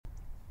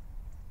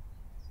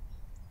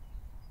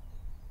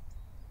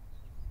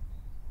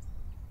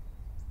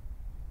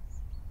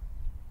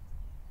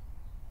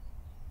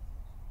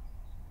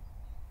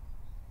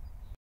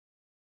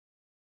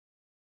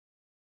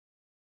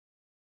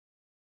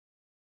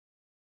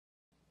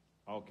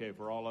Okay,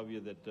 for all of you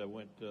that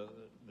went through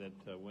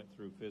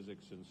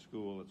physics in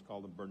school, it's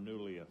called the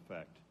Bernoulli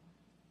effect.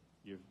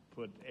 You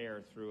put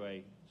air through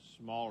a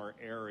smaller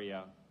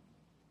area,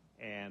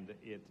 and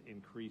it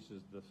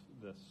increases the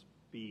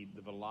speed,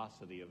 the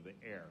velocity of the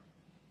air.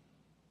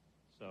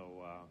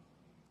 So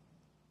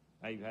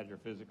now you've had your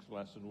physics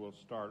lesson. We'll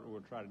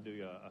try to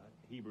do a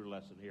Hebrew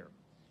lesson here.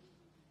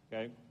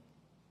 Okay?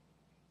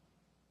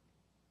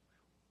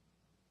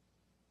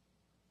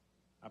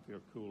 I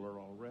feel cooler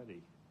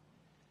already.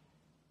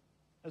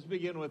 Let's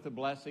begin with the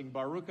blessing.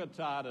 Baruch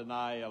atah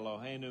Adonai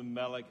Eloheinu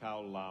melech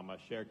haolam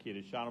asher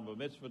kiddushanu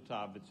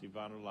b'mitzvotav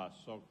v'tzivanu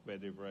la'asok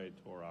b'divrei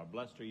Torah.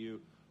 Blessed are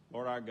you,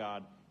 Lord our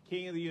God,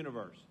 King of the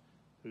universe,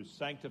 who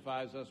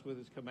sanctifies us with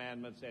his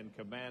commandments and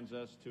commands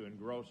us to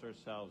engross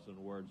ourselves in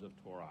words of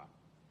Torah.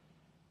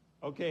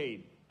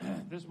 Okay,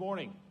 this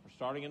morning we're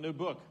starting a new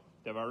book.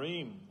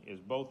 Devarim is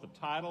both the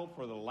title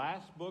for the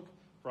last book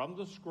from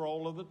the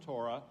scroll of the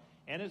Torah,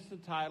 and it's the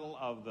title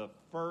of the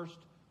first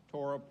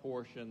Torah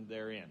portion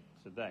therein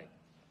today.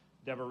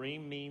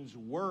 Devarim means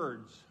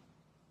words.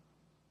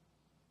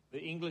 The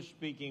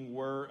English-speaking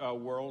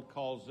world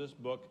calls this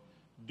book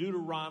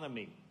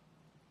Deuteronomy.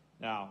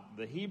 Now,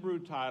 the Hebrew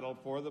title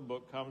for the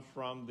book comes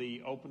from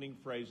the opening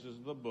phrases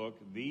of the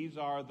book. These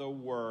are the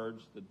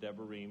words, the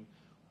Devarim,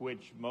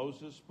 which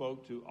Moses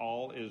spoke to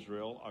all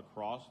Israel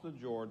across the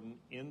Jordan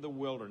in the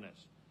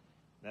wilderness.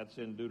 That's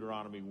in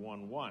Deuteronomy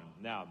 1:1.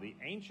 Now, the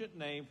ancient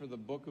name for the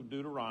book of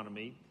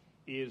Deuteronomy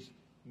is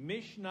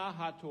Mishnah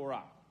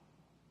HaTorah,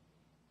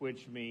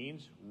 which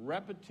means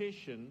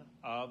repetition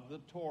of the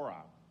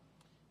Torah.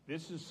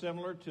 This is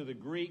similar to the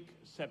Greek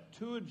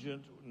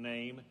Septuagint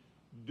name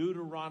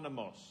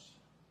Deuteronomos,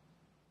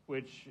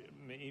 which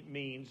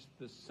means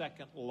the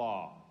second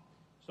law.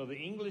 So the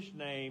English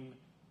name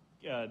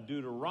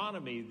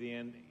Deuteronomy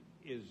then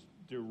is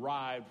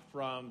derived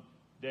from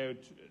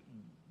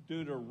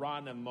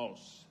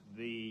Deuteronomos,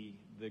 the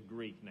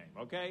Greek name.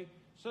 Okay?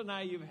 So now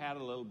you've had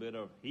a little bit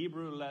of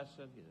Hebrew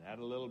lesson, you've had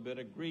a little bit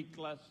of Greek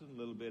lesson, a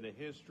little bit of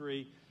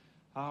history.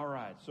 All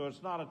right, so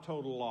it's not a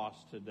total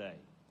loss today.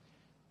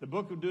 The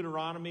book of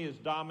Deuteronomy is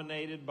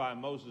dominated by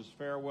Moses'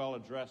 farewell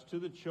address to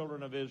the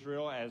children of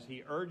Israel as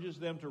he urges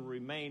them to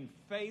remain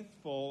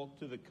faithful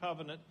to the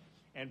covenant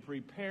and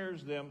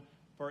prepares them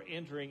for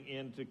entering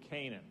into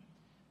Canaan.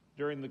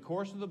 During the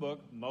course of the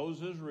book,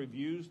 Moses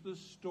reviews the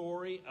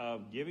story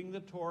of giving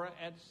the Torah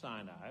at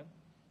Sinai,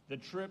 the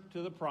trip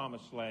to the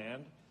Promised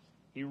Land.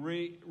 He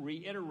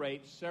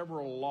reiterates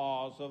several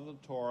laws of the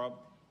Torah,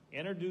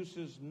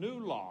 introduces new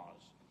laws.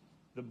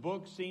 The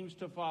book seems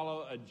to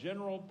follow a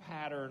general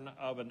pattern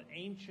of an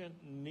ancient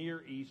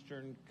Near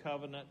Eastern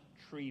covenant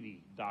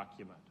treaty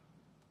document.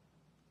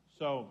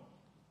 So,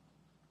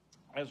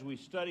 as we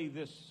study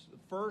this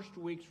first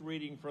week's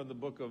reading from the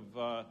book of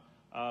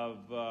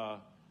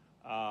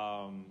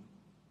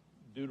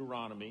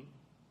Deuteronomy,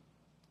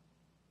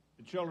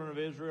 the children of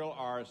Israel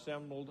are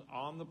assembled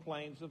on the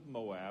plains of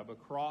Moab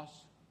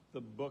across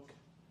the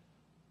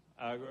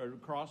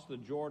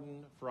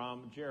Jordan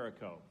from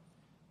Jericho.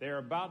 They're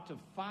about to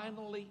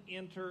finally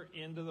enter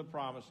into the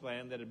Promised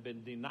Land that had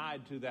been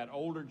denied to that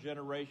older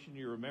generation.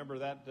 You remember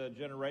that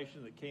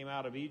generation that came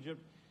out of Egypt?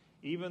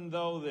 Even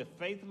though the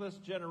faithless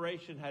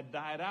generation had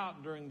died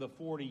out during the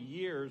 40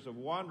 years of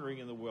wandering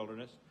in the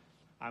wilderness,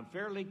 I'm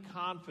fairly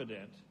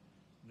confident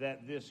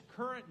that this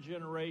current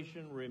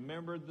generation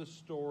remembered the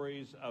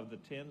stories of the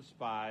 10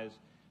 spies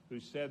who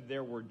said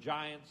there were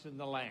giants in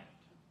the land.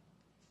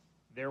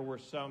 There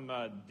was some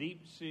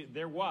deep-seated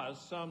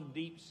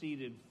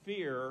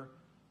fear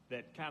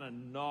that kind of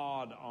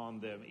gnawed on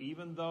them,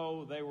 even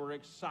though they were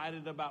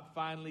excited about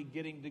finally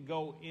getting to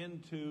go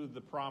into the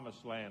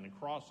Promised Land and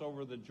cross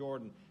over the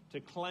Jordan to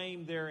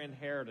claim their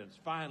inheritance,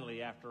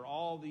 finally, after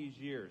all these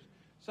years.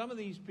 Some of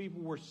these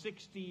people were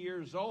 60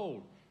 years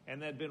old,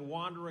 and they'd been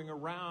wandering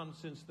around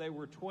since they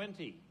were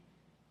 20.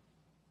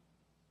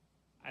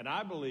 And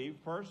I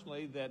believe,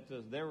 personally, that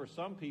there were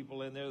some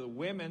people in there, the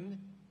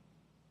women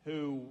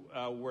who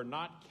were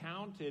not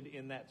counted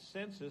in that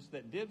census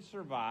that did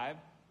survive,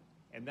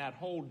 and that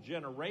whole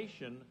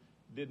generation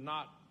did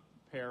not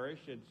perish.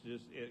 It's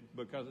just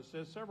because it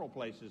says several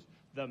places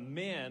the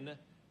men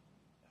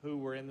who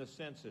were in the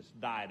census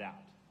died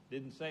out.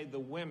 Didn't say the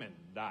women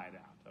died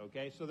out.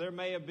 Okay, so there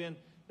may have been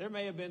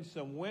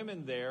some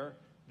women there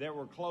that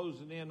were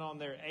closing in on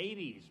their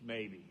 80s,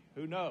 maybe.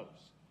 Who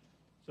knows?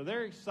 So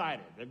they're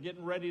excited. They're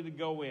getting ready to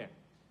go in.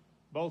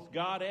 Both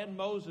God and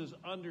Moses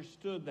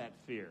understood that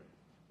fear.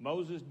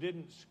 Moses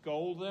didn't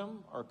scold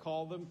them or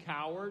call them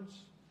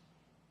cowards.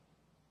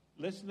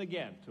 Listen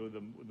again to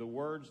the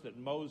words that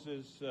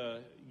Moses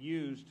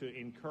used to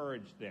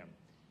encourage them.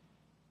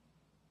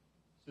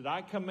 He said,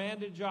 I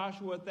commanded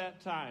Joshua at that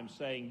time,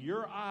 saying,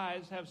 your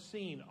eyes have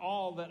seen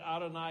all that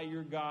Adonai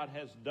your God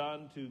has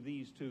done to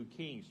these two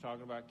kings,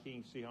 talking about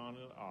King Sihon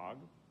and Og.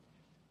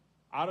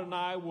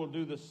 Adonai will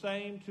do the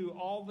same to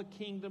all the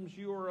kingdoms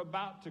you are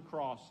about to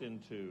cross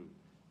into.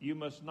 You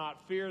must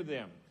not fear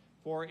them,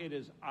 for it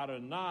is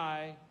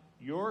Adonai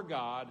your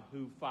God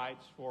who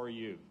fights for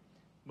you.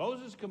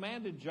 Moses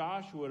commanded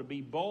Joshua to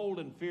be bold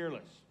and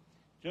fearless.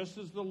 Just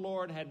as the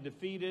Lord had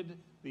defeated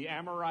the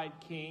Amorite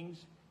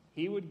kings,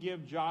 he would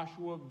give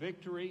Joshua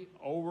victory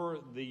over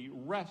the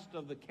rest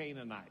of the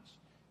Canaanites.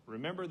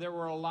 Remember, there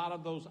were a lot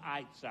of those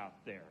ites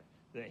out there,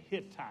 the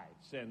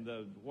Hittites and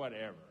the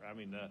whatever. I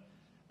mean,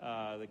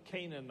 the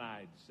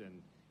Canaanites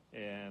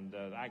and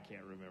I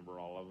can't remember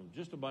all of them.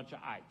 Just a bunch of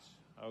ites,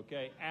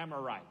 okay?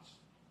 Amorites.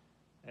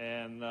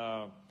 And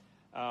so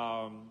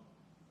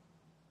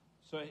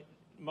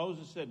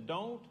Moses said,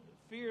 don't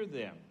fear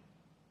them.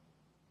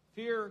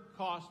 Fear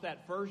cost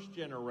that first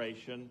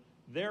generation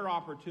their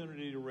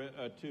opportunity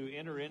to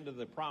enter into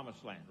the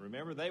promised land.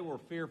 Remember, they were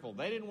fearful.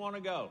 They didn't want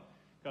to go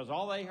because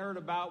all they heard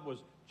about was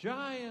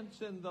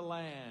giants in the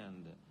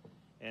land.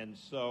 And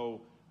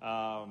so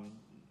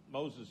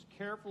Moses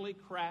carefully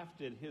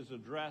crafted his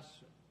address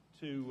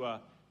to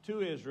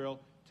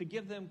Israel to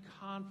give them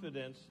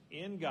confidence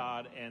in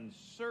God and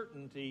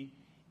certainty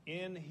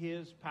in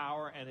his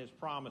power and his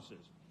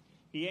promises.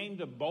 He aimed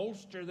to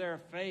bolster their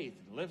faith,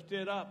 lift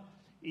it up,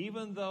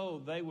 even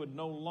though they would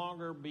no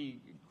longer be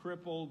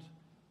crippled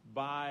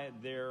by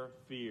their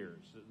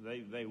fears.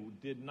 They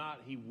did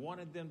not. He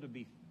wanted them to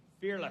be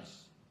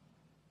fearless.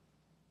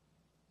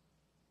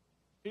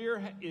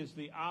 Fear is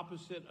the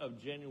opposite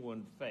of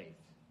genuine faith.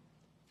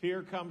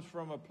 Fear comes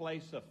from a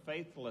place of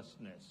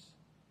faithlessness.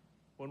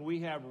 When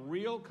we have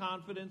real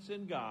confidence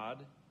in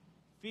God,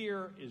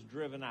 fear is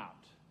driven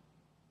out.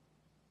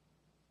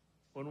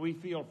 When we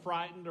feel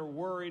frightened or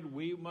worried,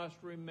 we must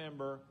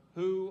remember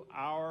who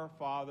our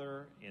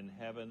Father in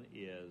heaven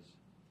is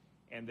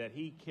and that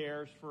he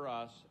cares for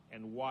us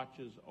and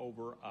watches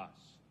over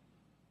us.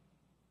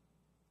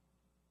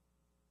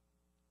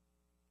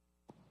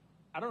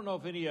 I don't know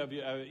if any of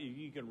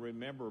you can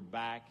remember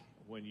back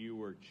when you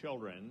were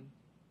children.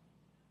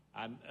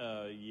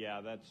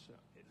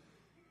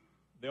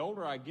 The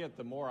older I get,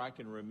 the more I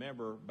can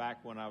remember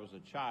back when I was a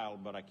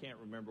child, but I can't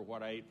remember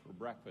what I ate for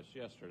breakfast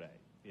yesterday,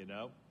 you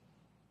know?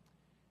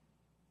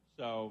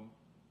 So,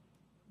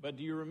 but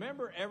do you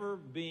remember ever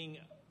being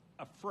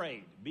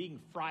afraid, being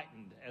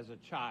frightened as a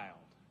child?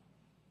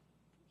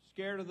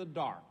 Scared of the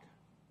dark.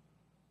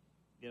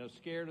 You know,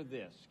 scared of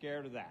this,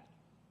 scared of that.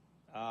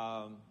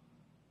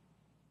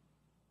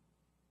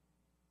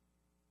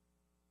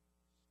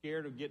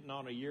 Scared of getting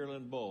on a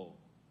yearling bull,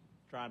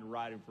 trying to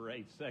ride him for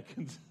 8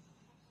 seconds.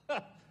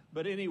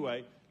 But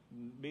anyway,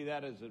 be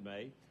that as it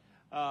may,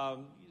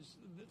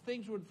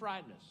 things would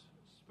frighten us,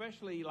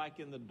 especially like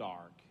in the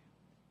dark.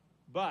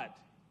 But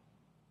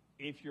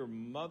if your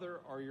mother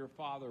or your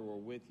father were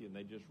with you and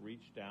they just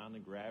reached down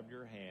and grabbed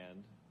your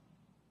hand,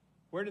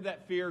 where did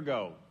that fear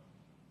go?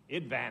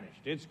 It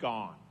vanished. It's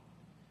gone.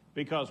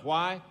 Because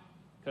why?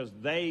 Because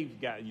they've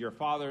got, your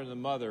father and the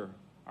mother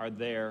are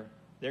there.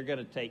 They're going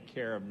to take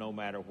care of no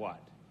matter what.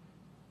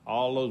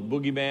 All those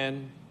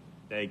boogeymen,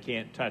 they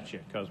can't touch you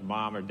because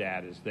mom or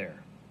dad is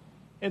there.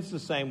 It's the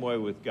same way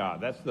with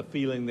God. That's the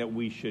feeling that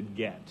we should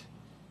get.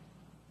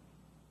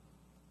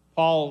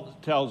 Paul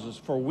tells us,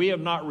 for we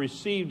have not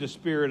received a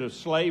spirit of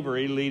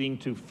slavery leading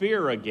to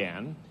fear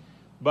again,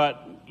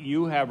 but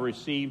you have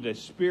received a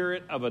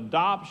spirit of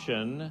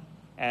adoption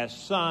as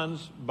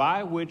sons,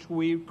 by which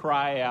we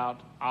cry out,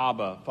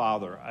 Abba,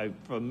 Father, a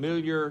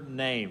familiar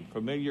name,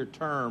 familiar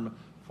term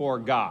for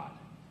God.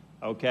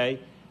 Okay?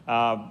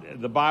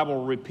 The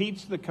Bible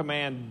repeats the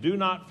command, do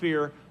not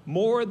fear,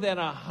 more than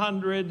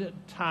 100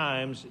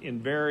 times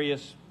in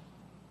various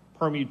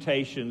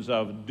permutations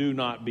of do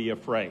not be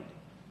afraid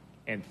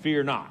and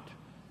fear not.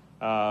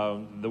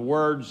 The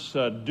words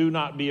do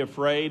not be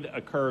afraid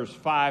occurs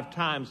 5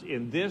 times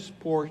in this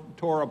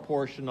Torah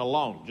portion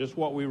alone, just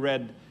what we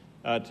read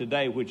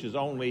today, which is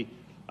only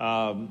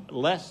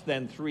less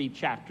than 3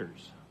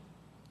 chapters.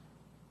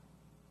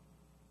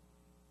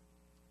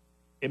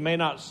 It may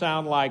not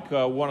sound like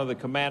one of the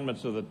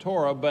commandments of the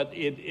Torah, but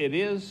it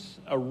is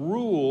a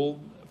rule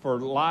for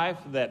life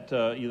that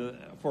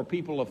for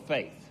people of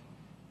faith.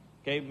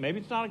 Okay, maybe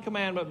it's not a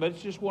commandment, but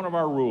it's just one of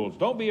our rules.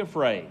 Don't be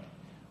afraid.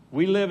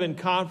 We live in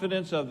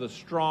confidence of the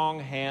strong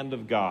hand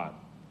of God.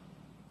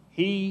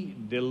 He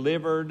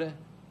delivered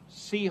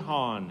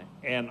Sihon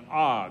and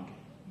Og.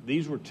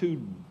 These were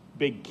 2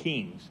 big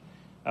kings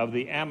of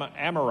the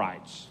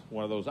Amorites,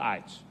 one of those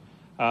ites,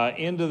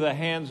 into the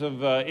hands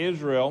of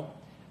Israel.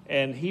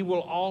 And he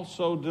will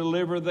also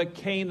deliver the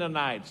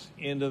Canaanites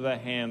into the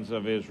hands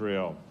of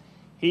Israel.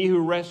 He who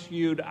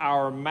rescued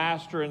our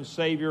Master and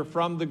Savior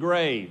from the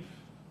grave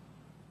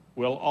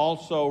will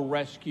also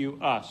rescue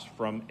us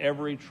from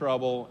every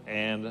trouble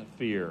and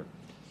fear.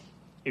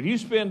 If you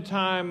spend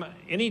time,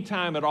 any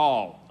time at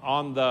all,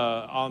 on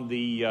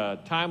the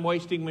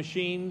time-wasting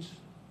machines,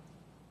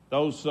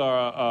 those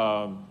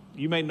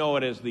you may know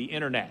it as the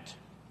internet.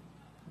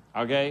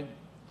 Okay,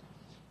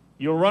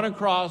 you'll run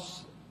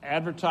across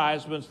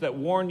advertisements that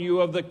warn you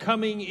of the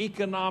coming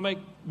economic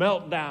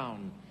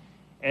meltdown,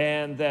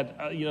 and that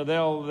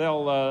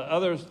they'll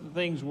other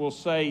things will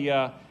say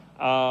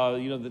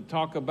that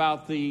talk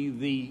about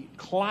the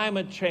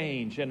climate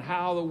change and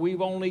how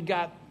we've only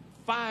got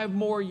 5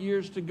 more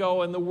years to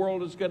go and the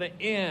world is going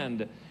to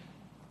end.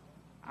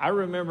 I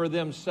remember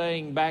them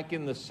saying back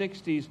in the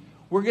 60s,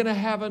 we're going to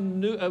have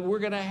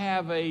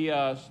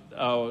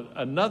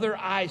another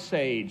ice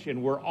age,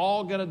 and we're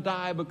all going to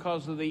die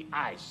because of the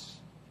ice.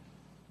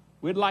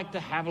 We'd like to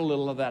have a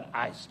little of that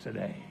ice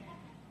today.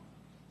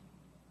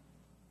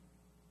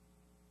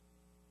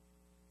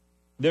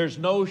 There's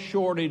no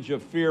shortage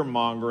of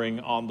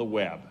fear-mongering on the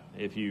web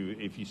if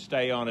you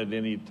stay on it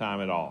any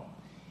time at all.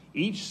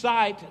 Each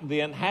site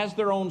then has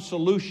their own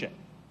solution.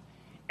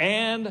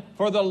 And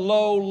for the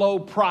low, low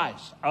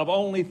price of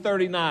only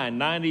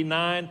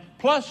 $39.99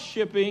 plus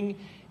shipping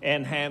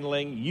and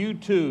handling, you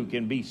too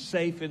can be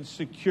safe and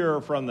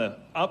secure from the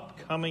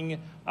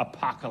upcoming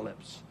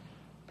apocalypse.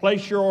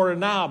 Place your order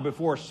now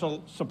before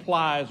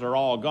supplies are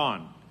all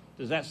gone.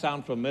 Does that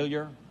sound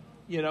familiar?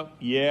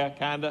 Yeah,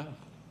 kind of.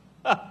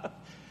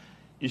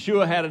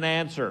 Yeshua had an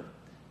answer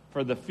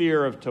for the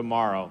fear of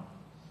tomorrow.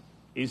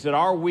 He said,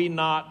 Are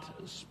not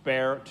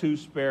two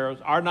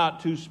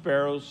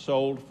sparrows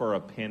sold for a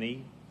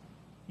penny?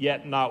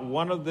 Yet not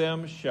one of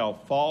them shall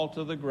fall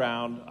to the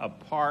ground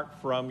apart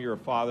from your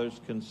Father's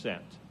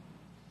consent.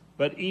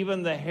 But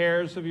even the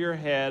hairs of your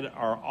head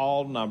are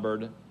all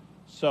numbered,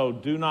 so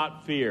do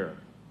not fear.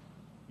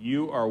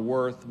 You are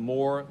worth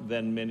more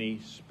than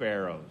many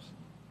sparrows.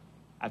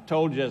 I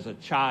told you as a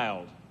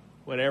child,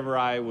 whenever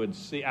I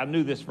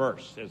knew this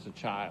verse as a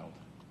child.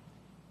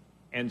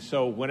 And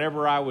so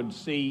whenever I would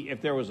see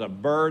if there was a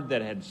bird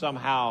that had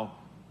somehow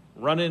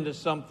run into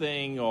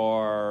something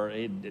or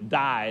it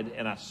died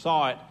and I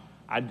saw it,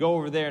 I'd go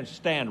over there and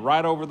stand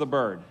right over the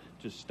bird.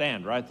 Just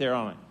stand right there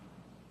on it.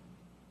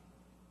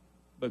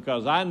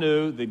 Because I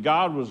knew that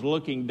God was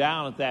looking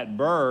down at that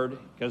bird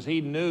because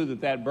he knew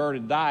that that bird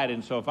had died.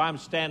 And so if I'm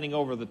standing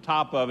over the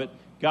top of it,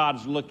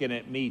 God's looking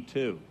at me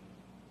too.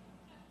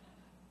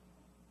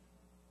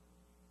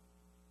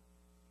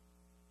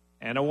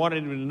 And I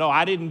wanted him to know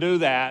I didn't do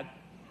that.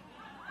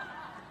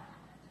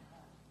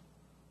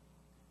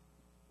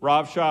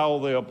 Rav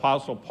Shaul, the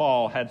Apostle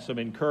Paul, had some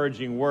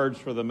encouraging words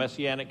for the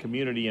Messianic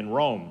community in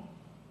Rome.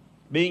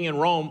 Being in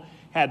Rome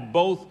had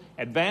both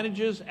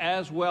advantages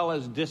as well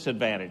as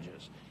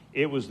disadvantages.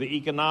 It was the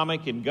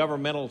economic and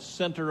governmental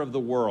center of the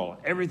world.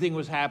 Everything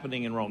was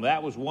happening in Rome.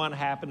 That was one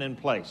happening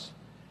place.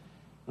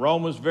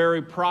 Rome was a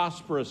very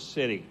prosperous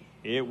city.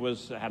 It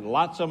had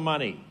lots of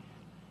money.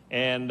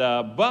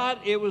 But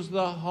it was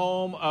the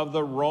home of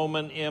the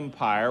Roman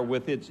Empire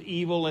with its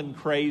evil and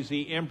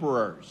crazy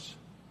emperors.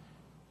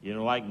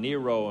 Like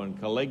Nero and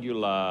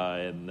Caligula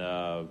and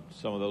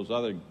some of those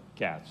other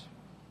cats.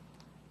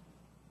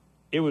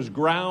 It was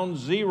ground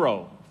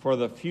zero for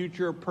the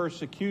future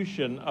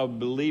persecution of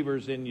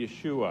believers in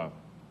Yeshua.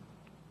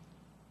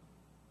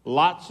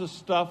 Lots of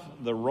stuff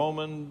the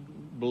Roman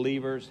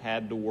believers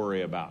had to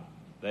worry about.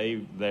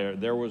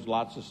 There was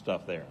lots of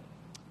stuff there.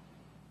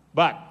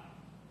 But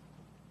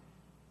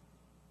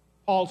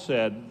Paul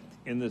said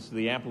in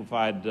the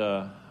Amplified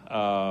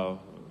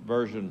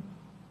version,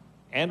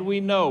 and we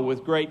know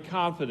with great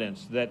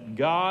confidence that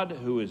God,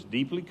 who is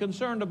deeply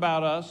concerned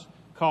about us,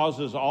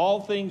 causes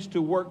all things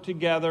to work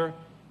together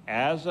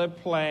as a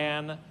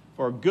plan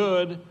for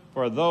good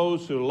for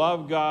those who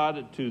love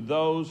God, to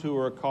those who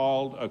are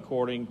called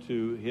according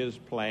to his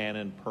plan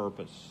and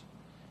purpose.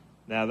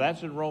 Now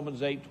that's in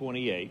Romans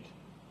 8:28.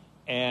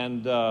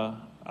 And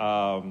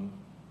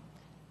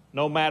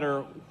no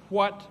matter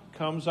what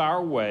comes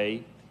our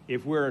way,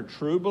 if we're a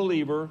true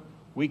believer,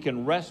 we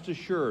can rest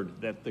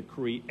assured that the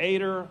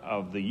creator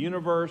of the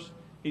universe,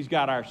 he's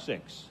got our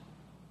six.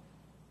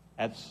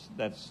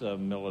 That's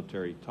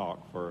military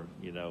talk for,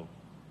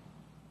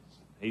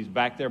 He's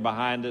back there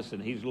behind us,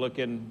 and he's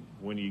looking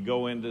when you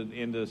go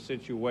into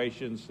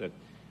situations that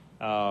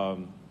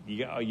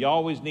you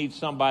always need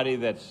somebody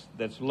that's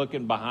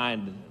looking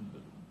behind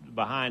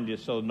you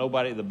so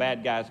the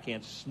bad guys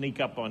can't sneak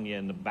up on you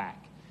in the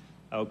back.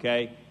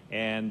 Okay?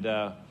 And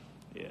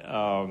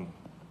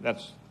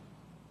that's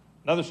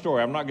another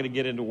story. I'm not going to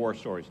get into war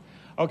stories.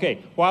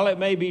 Okay, while it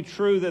may be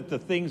true that the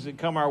things that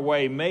come our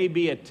way may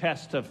be a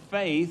test of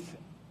faith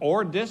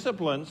or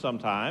discipline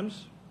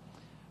sometimes,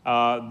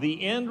 the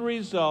end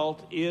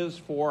result is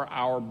for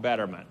our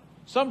betterment.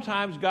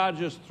 Sometimes God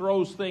just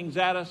throws things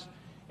at us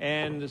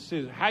and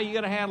says, how are you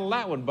going to handle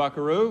that one,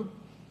 buckaroo?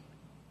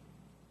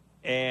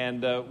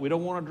 And we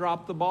don't want to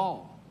drop the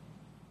ball.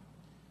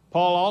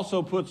 Paul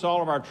also puts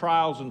all of our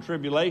trials and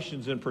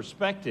tribulations in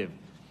perspective.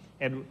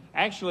 And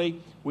actually,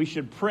 we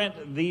should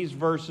print these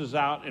verses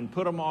out and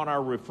put them on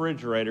our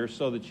refrigerator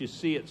so that you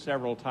see it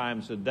several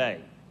times a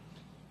day.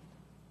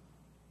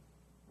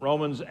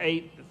 Romans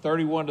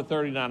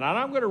 8:31-39. And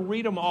I'm going to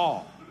read them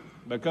all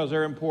because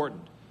they're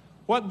important.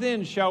 What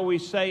then shall we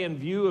say in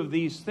view of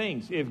these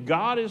things? If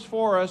God is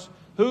for us,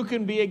 who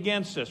can be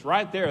against us?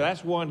 Right there,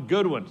 that's one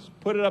good one.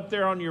 Put it up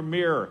there on your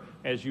mirror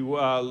as you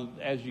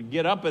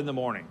get up in the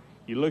morning.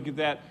 You look at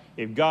that.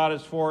 If God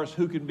is for us,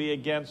 who can be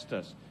against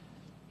us?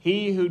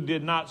 He who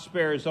did not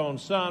spare his own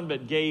son,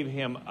 but gave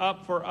him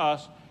up for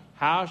us,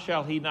 how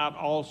shall he not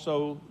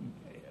also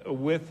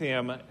with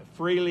him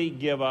freely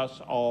give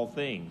us all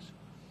things?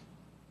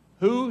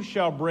 Who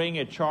shall bring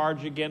a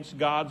charge against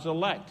God's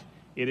elect?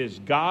 It is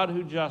God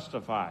who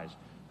justifies.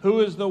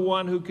 Who is the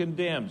one who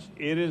condemns?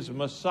 It is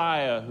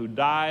Messiah, who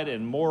died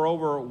and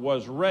moreover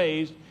was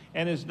raised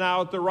and is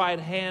now at the right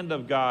hand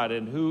of God,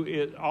 and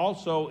who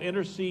also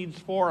intercedes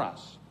for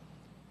us.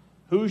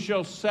 Who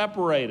shall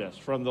separate us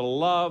from the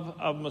love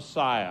of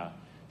Messiah?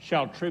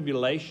 Shall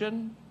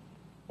tribulation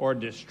or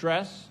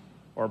distress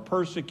or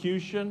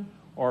persecution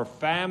or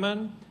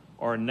famine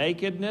or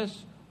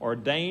nakedness or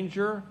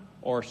danger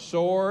or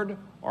sword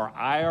or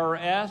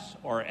IRS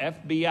or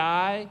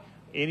FBI,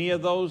 any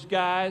of those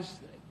guys,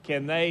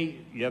 they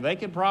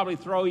can probably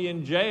throw you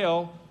in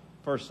jail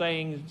for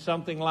saying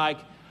something like,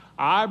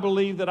 I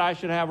believe that I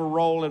should have a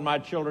role in my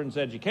children's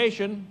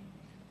education,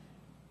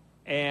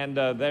 and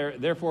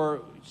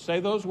therefore say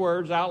those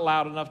words out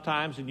loud enough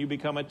times and you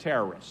become a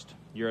terrorist.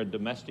 You're a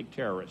domestic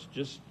terrorist,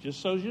 just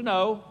so you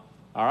know,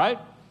 all right?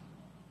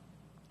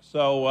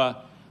 So,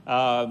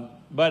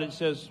 but it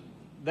says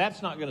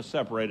that's not going to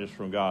separate us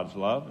from God's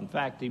love. In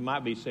fact, he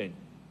might be saying,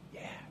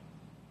 yeah,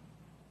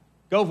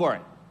 go for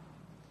it.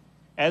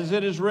 As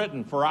it is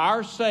written, for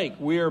our sake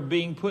we are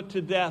being put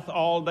to death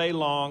all day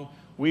long.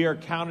 We are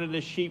counted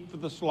as sheep for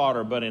the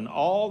slaughter. But in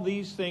all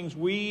these things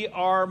we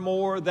are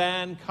more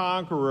than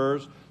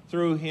conquerors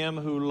through him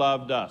who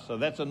loved us. So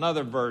that's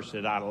another verse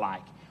that I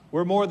like.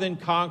 We're more than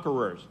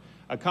conquerors.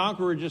 A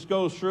conqueror just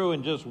goes through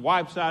and just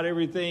wipes out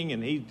everything,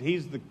 and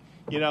he's the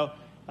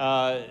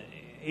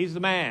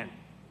man.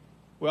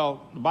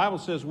 Well, the Bible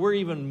says we're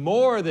even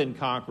more than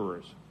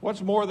conquerors.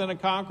 What's more than a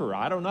conqueror?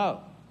 I don't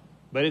know,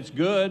 but it's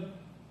good.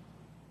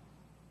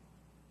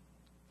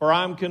 For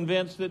I'm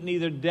convinced that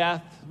neither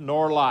death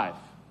nor life,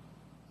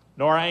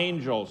 nor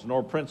angels,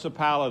 nor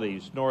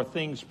principalities, nor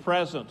things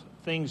present,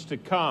 things to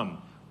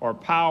come, or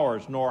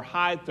powers, nor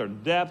height or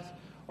depth,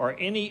 or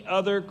any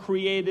other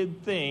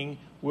created thing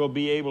will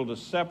be able to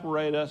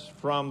separate us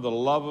from the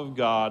love of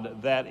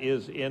God that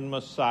is in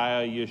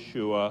Messiah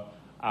Yeshua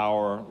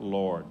our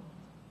Lord.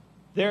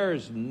 There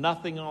is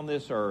nothing on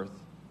this earth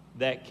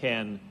that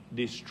can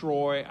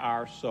destroy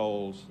our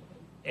souls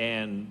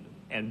and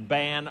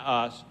ban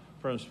us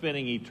from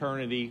spending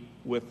eternity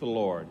with the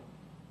Lord.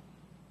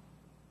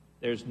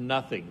 There's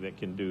nothing that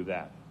can do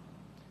that.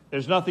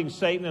 There's nothing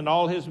Satan and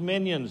all his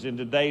minions in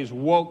today's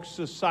woke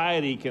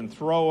society can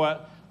throw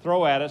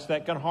at us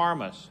that can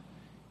harm us.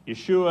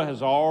 Yeshua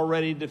has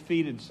already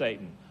defeated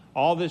Satan.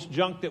 All this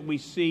junk that we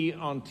see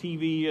on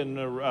TV and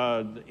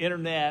the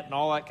internet and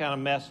all that kind of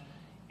mess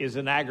is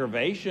an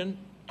aggravation,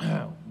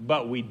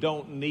 but we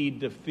don't need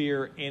to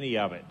fear any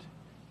of it.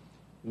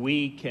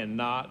 We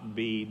cannot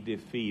be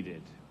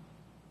defeated.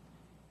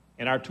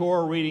 In our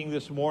Torah reading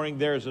this morning,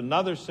 there's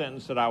another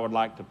sentence that I would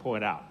like to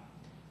point out.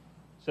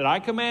 It said, I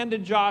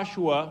commanded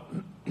Joshua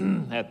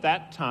at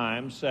that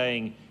time,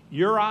 saying,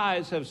 your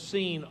eyes have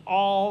seen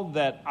all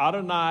that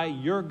Adonai,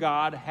 your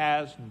God,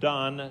 has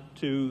done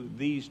to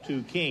these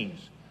two kings.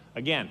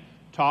 Again,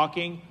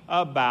 talking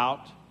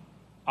about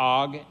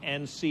Og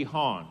and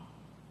Sihon.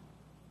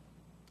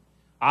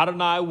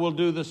 Adonai will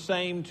do the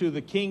same to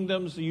the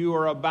kingdoms you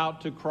are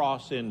about to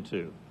cross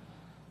into.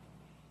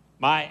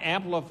 My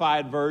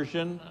amplified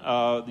version,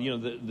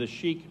 the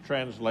Sheik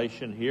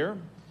translation here,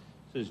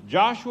 says,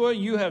 Joshua,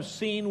 you have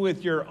seen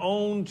with your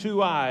own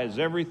two eyes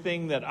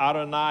everything that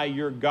Adonai,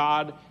 your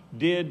God,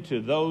 did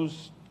to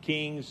those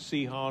kings,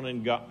 Sihon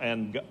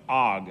and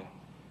Og.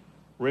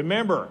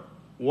 Remember,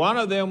 one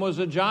of them was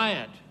a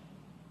giant.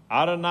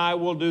 Adonai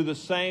will do the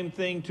same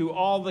thing to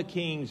all the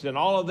kings and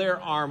all of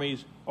their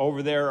armies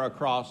over there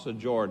across the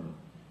Jordan.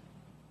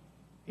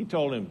 He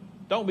told him,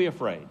 don't be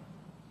afraid.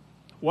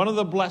 One of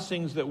the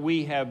blessings that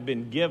we have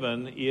been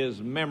given is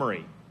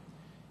memory.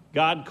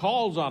 God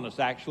calls on us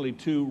actually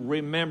to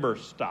remember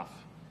stuff.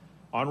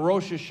 On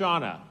Rosh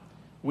Hashanah,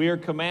 we are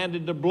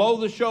commanded to blow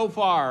the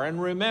shofar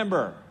and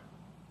remember.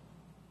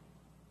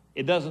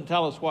 It doesn't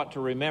tell us what to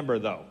remember,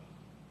 though.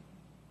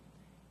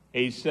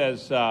 He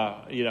says,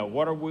 what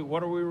do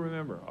we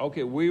remember?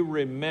 Okay, we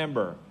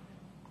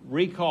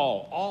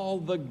recall all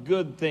the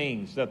good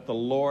things that the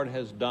Lord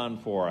has done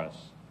for us.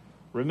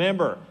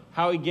 Remember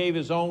how he gave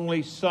his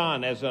only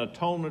son as an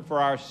atonement for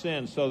our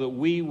sins so that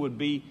we would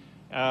be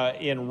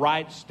in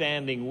right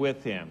standing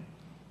with him.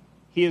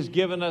 He has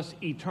given us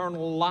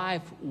eternal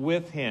life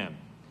with him.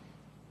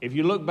 If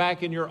you look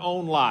back in your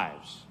own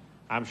lives,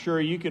 I'm sure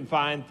you can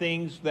find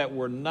things that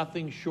were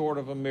nothing short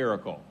of a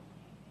miracle.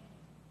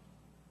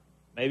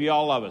 Maybe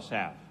all of us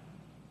have.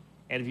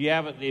 And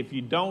if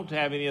you don't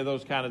have any of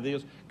those kind of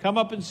deals, come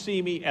up and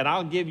see me, and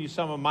I'll give you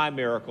some of my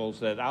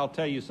miracles. I'll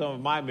tell you some of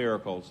my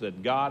miracles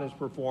that God has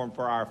performed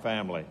for our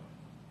family.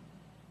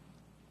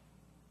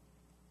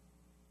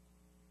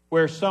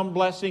 Where some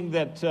blessing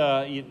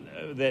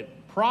that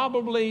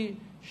probably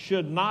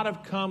should not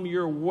have come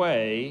your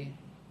way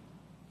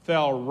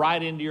fell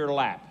right into your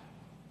lap.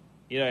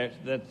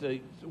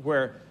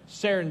 Where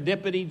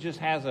serendipity just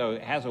has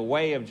a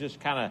way of just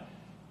kind of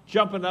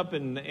jumping up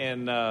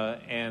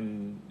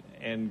and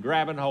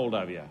grabbing hold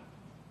of you.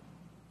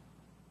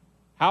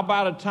 How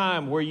about a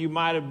time where you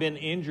might have been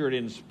injured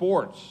in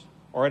sports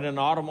or in an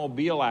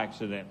automobile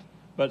accident,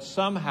 but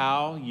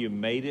somehow you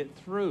made it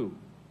through?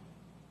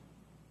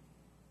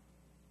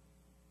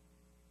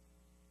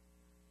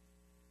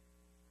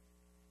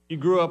 You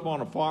grew up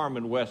on a farm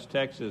in West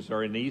Texas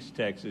or in East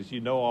Texas.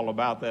 You know all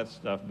about that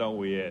stuff, don't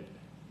we, Ed?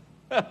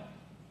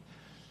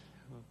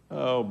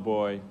 Oh,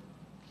 boy.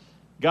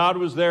 God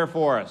was there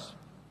for us.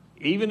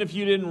 Even if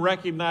you didn't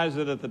recognize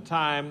it at the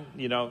time,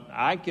 you know,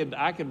 I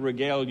could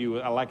regale you,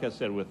 like I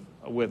said,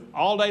 with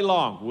all day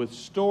long, with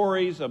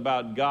stories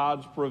about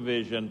God's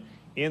provision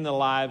in the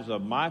lives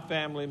of my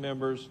family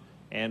members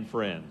and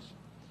friends.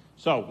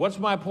 So, what's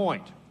my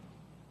point?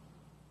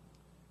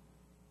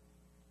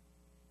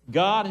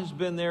 God has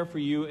been there for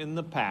you in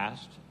the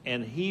past,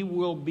 and He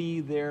will be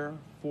there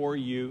for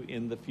you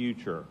in the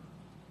future.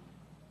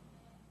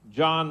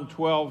 John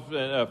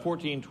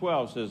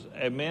 14:12 says,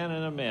 "Amen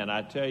and amen,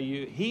 I tell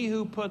you, he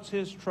who puts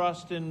his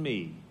trust in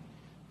me,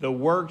 the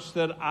works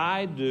that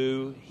I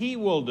do, he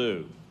will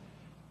do.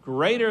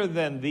 Greater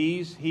than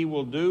these he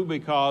will do,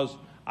 because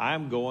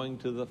I'm going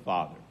to the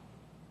Father."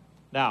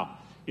 Now,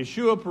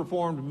 Yeshua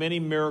performed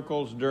many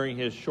miracles during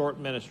his short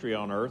ministry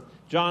on earth.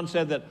 John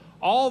said that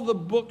all the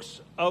books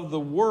of the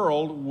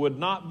world would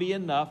not be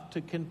enough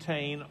to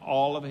contain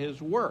all of his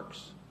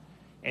works.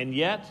 And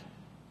yet,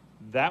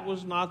 that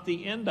was not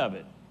the end of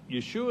it.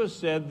 Yeshua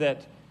said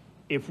that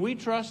if we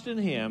trust in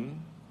him,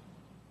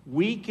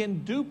 we can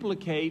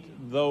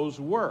duplicate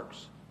those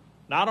works.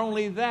 Not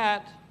only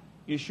that,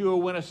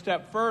 Yeshua went a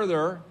step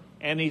further,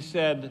 and he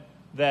said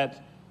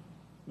that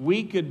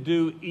we could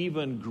do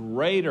even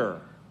greater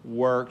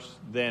works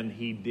than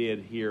he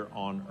did here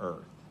on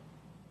earth.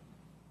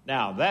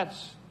 Now,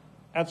 that's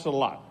a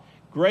lot.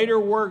 Greater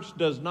works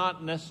does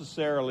not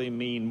necessarily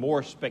mean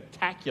more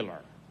spectacular.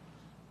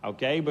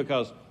 Okay,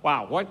 because,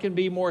 wow, what can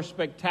be more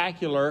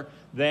spectacular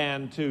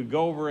than to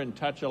go over and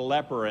touch a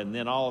leper, and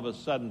then all of a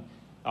sudden,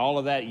 all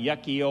of that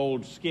yucky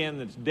old skin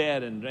that's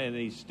dead and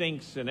he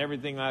stinks and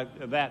everything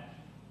like that,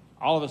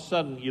 all of a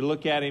sudden you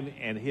look at him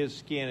and his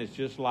skin is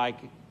just like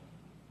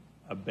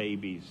a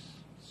baby's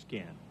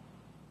skin.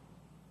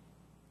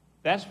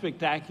 That's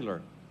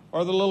spectacular.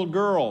 Or the little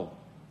girl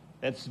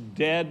that's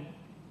dead,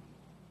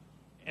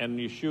 and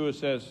Yeshua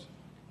says,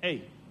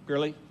 "Hey,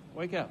 girlie,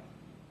 wake up."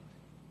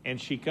 And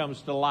she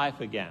comes to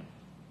life again.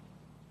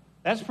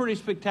 That's pretty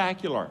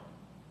spectacular.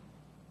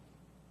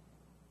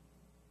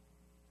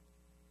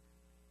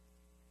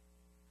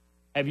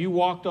 Have you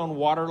walked on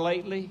water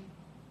lately?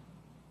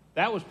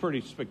 That was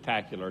pretty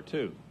spectacular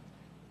too.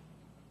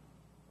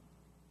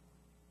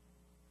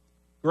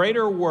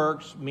 Greater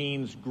works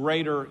means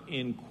greater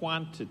in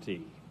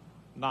quantity,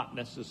 not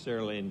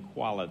necessarily in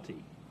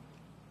quality.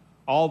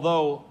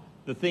 Although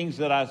the things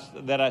that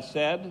I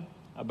said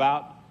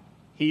about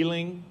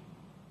healing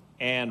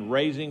and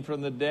raising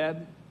from the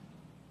dead,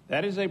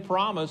 that is a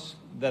promise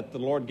that the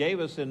Lord gave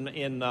us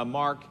in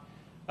Mark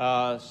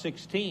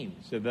 16.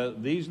 So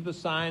these are the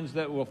signs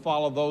that will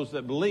follow those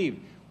that believe.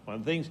 One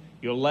of the things,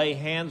 you'll lay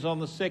hands on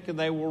the sick and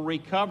they will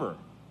recover.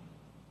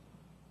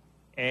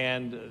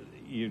 And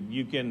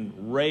you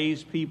can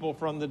raise people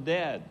from the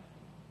dead,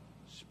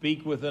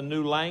 speak with a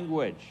new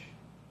language.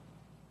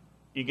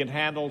 You can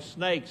handle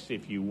snakes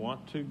if you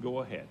want to, go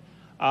ahead.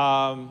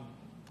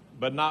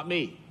 But not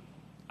me.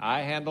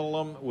 I handle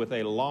them with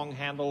a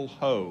long-handled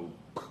hoe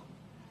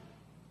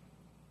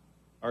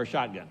or a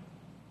shotgun.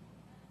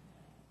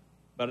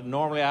 But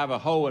normally I have a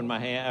hoe in my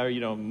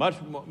hand, or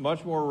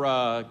much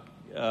more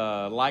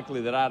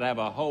likely that I'd have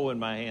a hoe in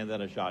my hand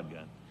than a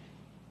shotgun.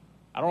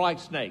 I don't like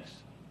snakes,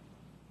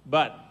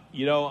 but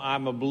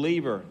I'm a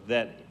believer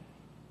that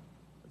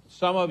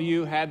some of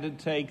you had to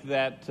take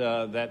that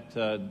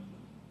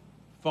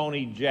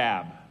phony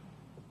jab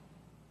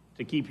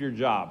to keep your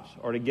jobs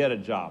or to get a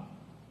job.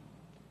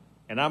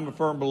 And I'm a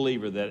firm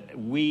believer that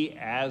we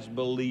as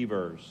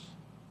believers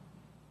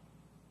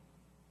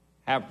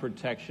have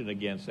protection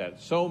against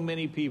that. So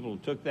many people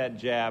took that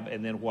jab,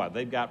 and then what?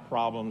 They've got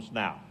problems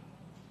now.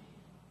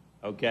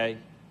 Okay?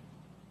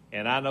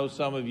 And I know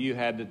some of you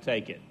had to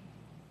take it.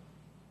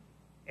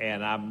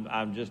 And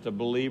I'm just a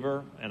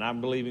believer, and I'm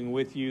believing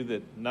with you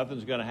that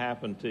nothing's going to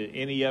happen to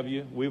any of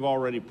you. We've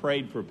already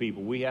prayed for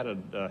people. We had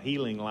a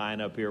healing line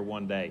up here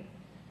one day.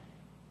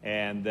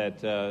 And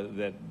that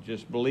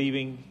just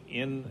believing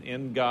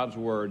in God's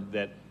word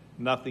that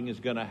nothing is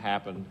going to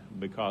happen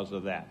because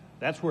of that.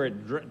 That's where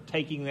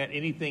taking that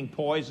anything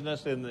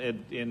poisonous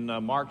in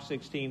Mark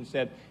 16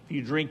 said, if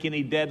you drink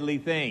any deadly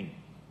thing,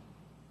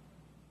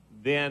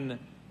 then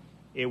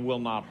it will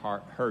not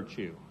hurt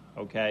you,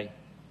 okay?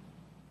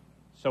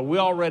 So we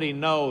already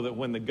know that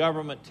when the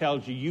government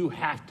tells you you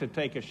have to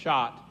take a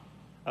shot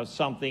of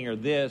something or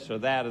this or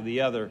that or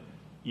the other,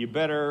 you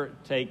better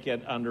take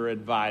it under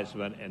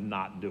advisement and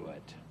not do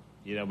it,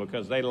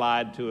 because they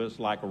lied to us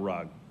like a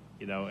rug,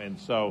 And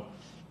so,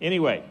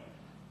 anyway,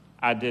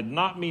 I did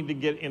not mean to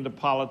get into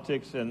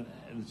politics, and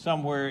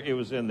somewhere it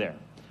was in there.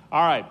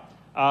 All right.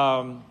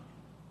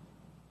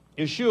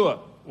 Yeshua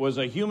was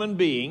a human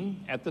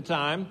being at the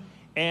time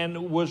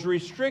and was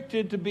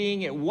restricted to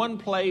being at one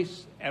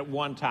place at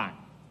one time,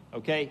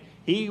 okay?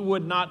 He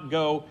would not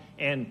go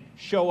and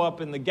show up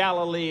in the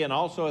Galilee and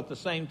also at the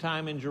same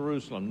time in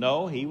Jerusalem.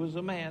 No, he was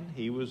a man.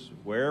 He was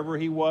wherever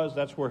he was,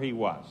 that's where he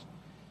was.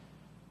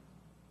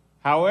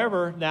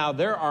 However, now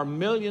there are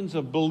millions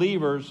of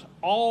believers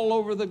all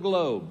over the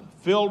globe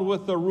filled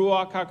with the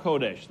Ruach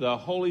HaKodesh, the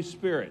Holy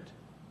Spirit.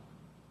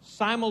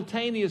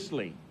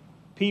 Simultaneously,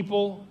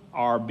 people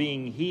are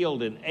being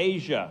healed in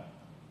Asia,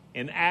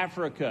 in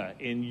Africa,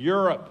 in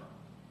Europe.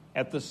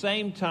 At the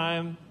same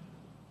time,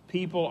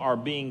 people are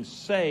being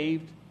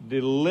saved,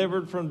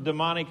 delivered from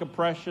demonic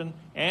oppression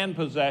and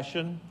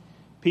possession.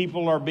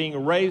 People are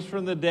being raised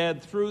from the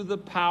dead through the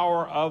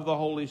power of the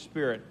Holy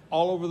Spirit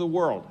all over the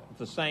world at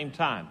the same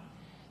time.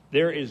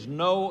 There is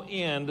no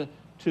end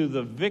to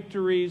the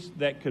victories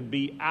that could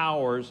be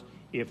ours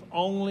if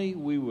only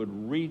we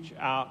would reach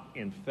out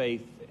in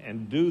faith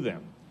and do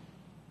them.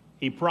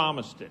 He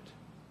promised it.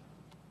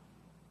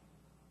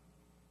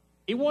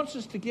 He wants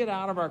us to get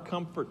out of our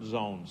comfort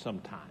zone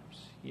sometimes.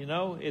 You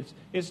know,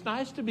 it's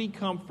nice to be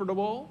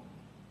comfortable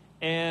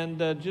and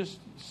just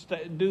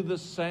do the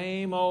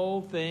same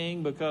old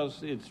thing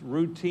because it's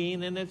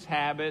routine and it's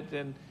habit,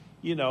 and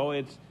you know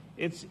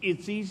it's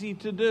easy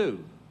to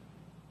do.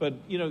 But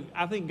you know,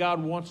 I think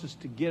God wants us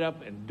to get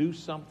up and do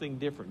something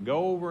different.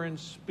 Go over and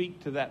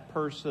speak to that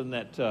person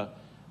that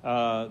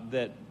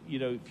that you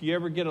know. If you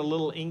ever get a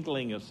little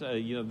inkling of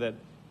you know that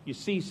you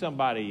see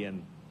somebody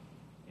and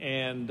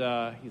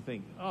you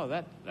think, oh,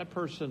 that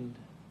person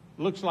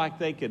looks like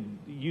they could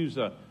use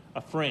a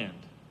friend,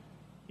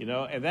 you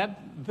know, and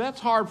that's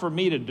hard for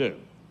me to do.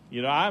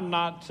 You know, I'm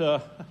not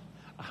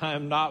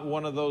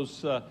one of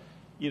those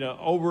you know,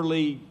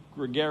 overly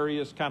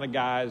gregarious kind of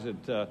guys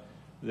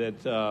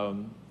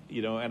that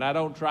you know, and I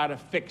don't try to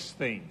fix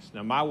things.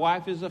 Now, my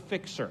wife is a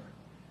fixer.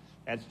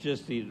 That's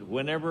just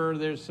whenever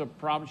there's a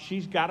problem,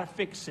 she's got to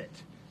fix it.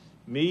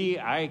 Me,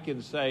 I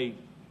can say,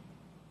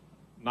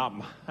 not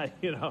my,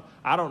 you know,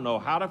 I don't know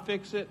how to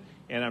fix it,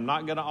 and I'm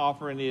not going to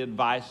offer any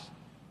advice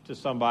to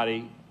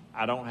somebody.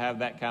 I don't have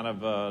that kind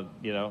of,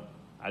 you know,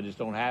 I just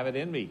don't have it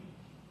in me.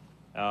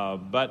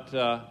 But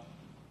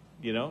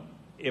you know,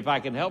 if I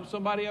can help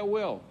somebody, I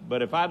will.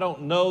 But if I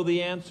don't know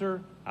the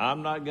answer,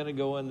 I'm not going to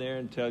go in there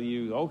and tell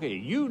you, okay,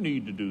 you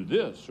need to do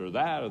this or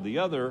that or the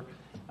other,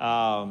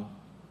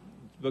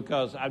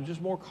 because I'm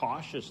just more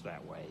cautious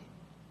that way.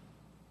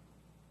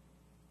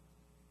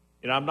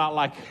 You know, I'm not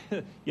like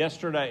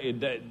yesterday,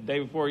 day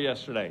before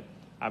yesterday,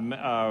 I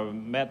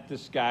met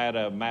this guy at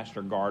a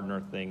Master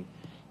Gardener thing,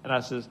 and I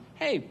says,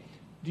 hey,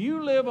 do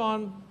you live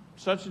on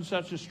such and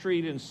such a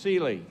street in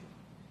Sealy?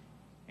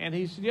 And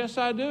he said, yes,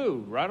 I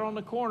do, right on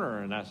the corner.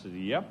 And I said,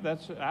 yep,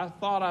 I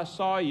thought I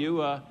saw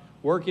you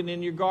working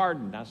in your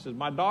garden. I said,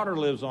 my daughter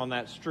lives on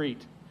that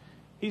street.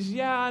 He says,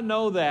 yeah, I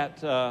know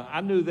that.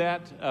 I knew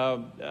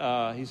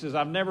that. He says,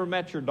 I've never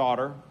met your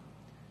daughter,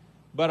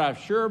 but I've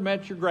sure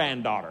met your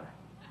granddaughter.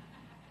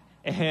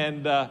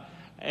 And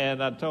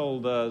I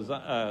told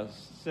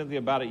Cynthia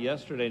about it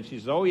yesterday, and she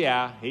says, oh,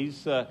 yeah,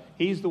 he's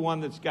the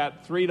one that's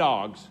got 3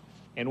 dogs,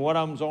 and one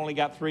of them's only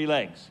got 3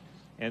 legs.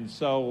 And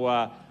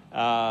so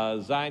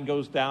Zion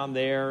goes down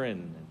there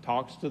and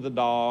talks to the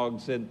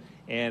dogs,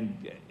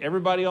 and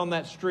everybody on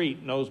that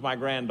street knows my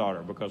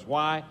granddaughter, because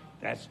why?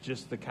 That's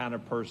just the kind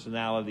of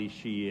personality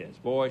she is.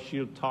 Boy,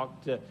 she'll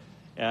talk to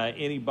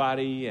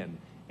anybody, and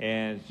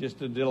it's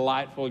just a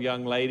delightful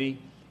young lady.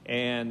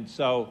 And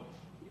so,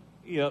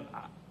 you know,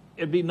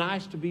 it'd be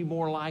nice to be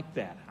more like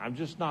that. I'm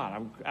just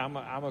not. I'm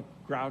a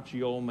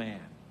grouchy old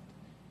man.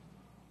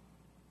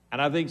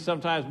 And I think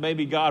sometimes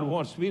maybe God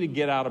wants me to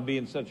get out of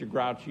being such a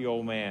grouchy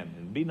old man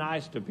and be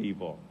nice to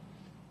people.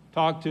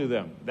 Talk to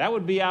them. That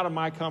would be out of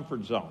my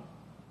comfort zone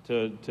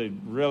to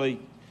really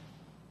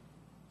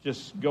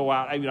just go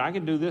out. I mean, I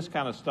can do this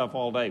kind of stuff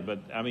all day, but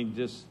I mean,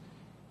 just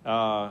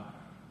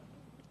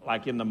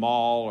like in the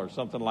mall or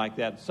something like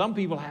that. Some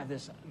people have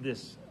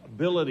this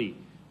ability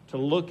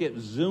to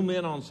zoom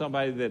in on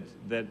somebody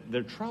that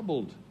they're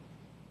troubled,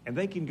 and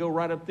they can go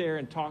right up there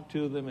and talk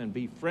to them and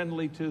be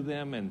friendly to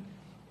them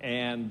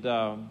and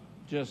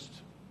just,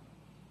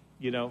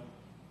 you know,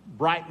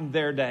 brighten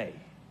their day.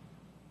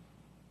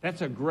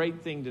 That's a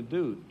great thing to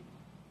do.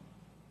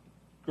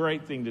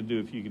 Great thing to do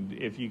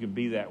if you can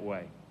be that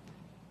way.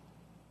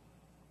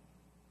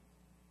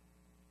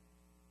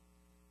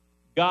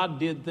 God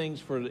did things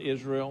for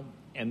Israel,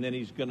 and then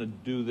he's going to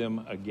do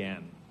them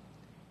again.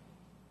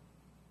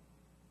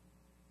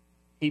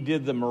 He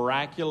did the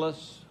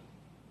miraculous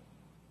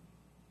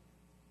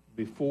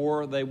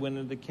before they went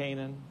into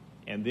Canaan,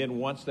 and then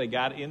once they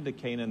got into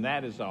Canaan,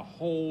 that is a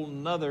whole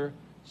nother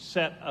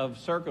set of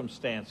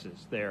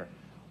circumstances there,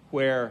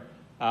 where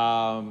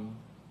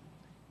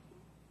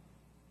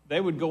they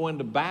would go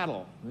into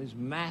battle, these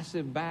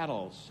massive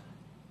battles,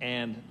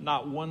 and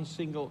not one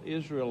single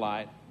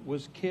Israelite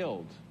was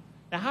killed.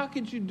 Now, how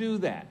could you do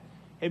that?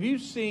 Have you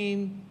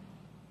seen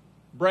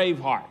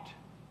Braveheart?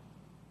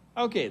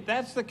 Okay,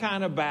 that's the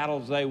kind of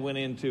battles they went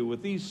into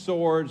with these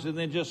swords and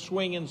then just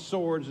swinging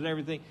swords and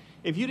everything.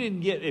 If you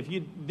didn't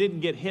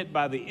get hit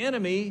by the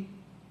enemy,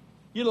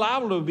 you're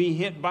liable to be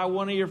hit by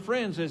one of your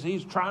friends as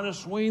he's trying to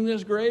swing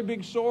this great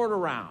big sword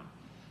around,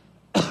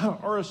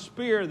 or a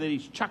spear that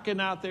he's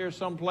chucking out there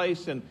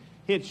someplace and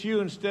hits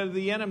you instead of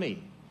the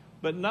enemy.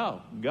 But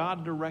no,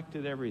 God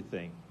directed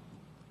everything.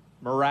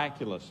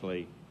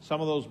 miraculously.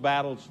 Some of those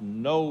battles,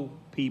 no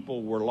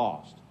people were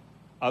lost.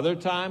 Other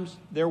times,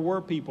 there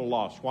were people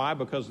lost. Why?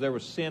 Because there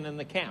was sin in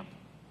the camp.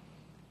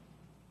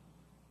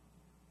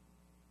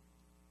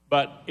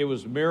 But it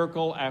was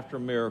miracle after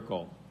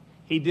miracle.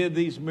 He did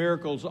these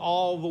miracles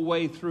all the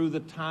way through the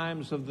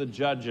times of the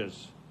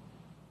judges.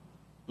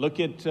 Look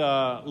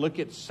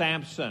at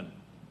Samson,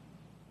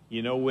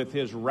 with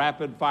his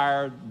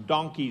rapid-fire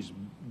donkey's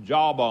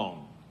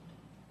jawbone,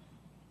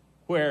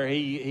 where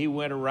he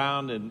went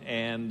around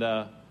and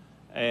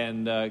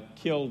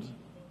killed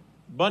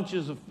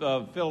bunches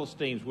of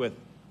Philistines with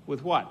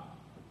what?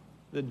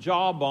 The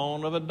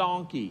jawbone of a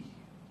donkey.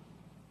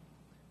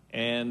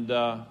 And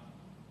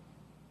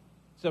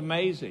it's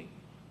amazing.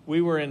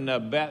 We were in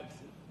Beth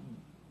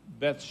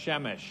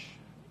Shemesh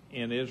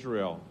in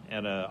Israel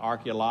at an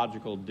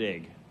archaeological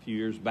dig a few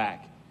years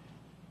back.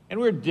 And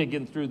we were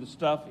digging through the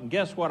stuff, and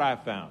guess what I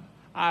found?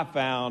 I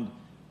found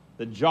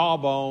the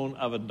jawbone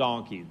of a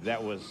donkey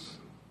that was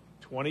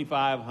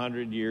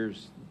 2,500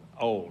 years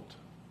old,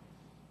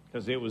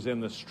 because it was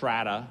in the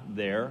strata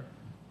there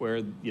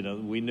where,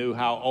 we knew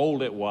how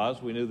old it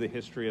was. We knew the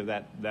history of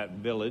that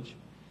village.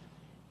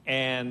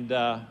 And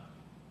I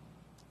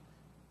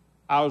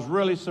was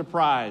really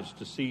surprised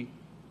to see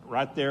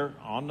right there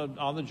on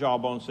the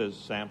jawbone says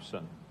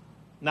Samson.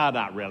 No,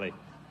 not really.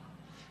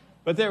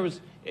 But there was,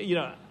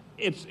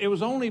 it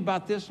was only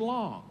about this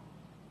long.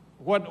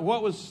 What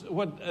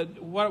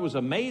was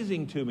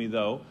amazing to me,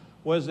 though,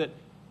 was that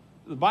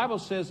the Bible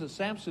says that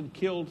Samson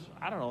killed,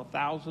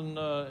 1,000,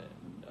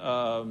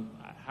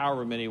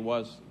 however many it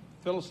was,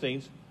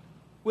 Philistines,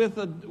 with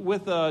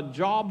a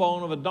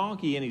jawbone of a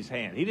donkey in his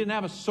hand. He didn't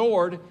have a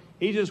sword.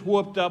 He just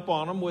whooped up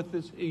on them with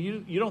this.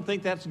 You don't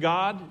think that's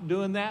God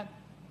doing that?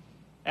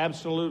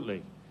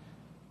 Absolutely.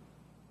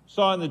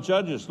 Saw in the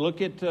Judges,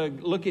 look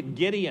at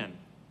Gideon.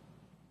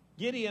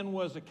 Gideon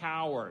was a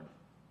coward.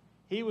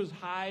 He was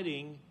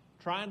hiding,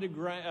 trying to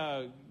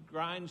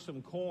grind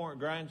some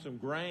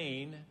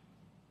grain,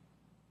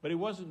 but he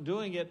wasn't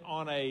doing it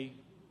on a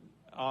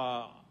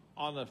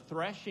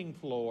threshing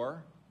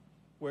floor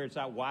where it's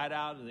out wide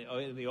out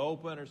in the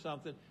open or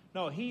something.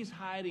 No, he's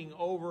hiding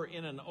over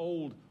in an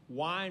old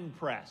wine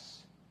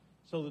press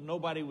so that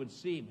nobody would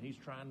see him. He's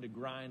trying to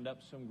grind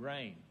up some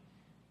grain.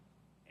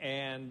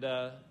 And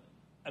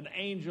an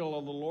angel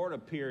of the Lord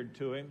appeared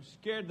to him,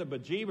 scared the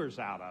bejeebers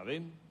out of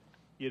him,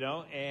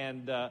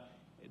 and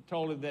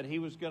told him that he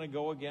was going to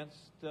go against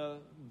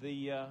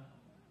the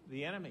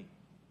enemy.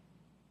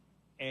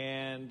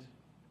 And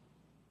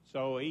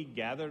so he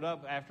gathered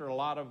up after a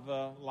lot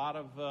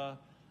of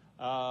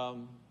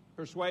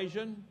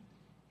persuasion.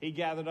 He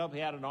gathered up. He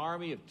had an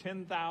army of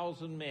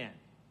 10,000 men.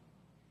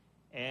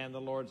 And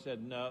the Lord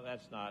said, "No,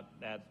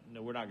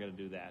 no, we're not going to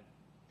do that."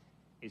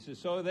 He says,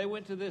 so they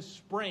went to this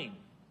spring.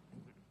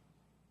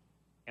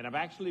 And I've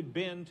actually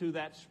been to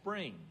that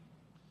spring.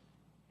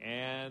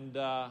 And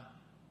I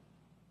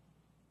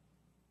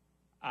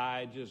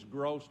just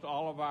grossed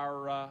all of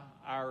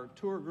our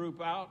tour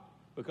group out,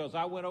 because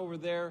I went over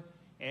there,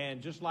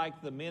 and just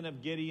like the men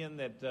of Gideon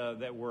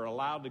that were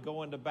allowed to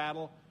go into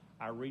battle,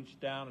 I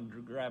reached down and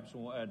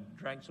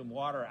drank some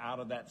water out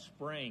of that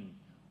spring,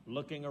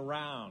 looking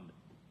around.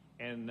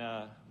 And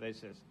they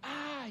says,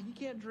 you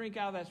can't drink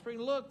out of that spring.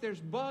 Look, there's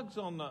bugs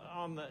on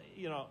the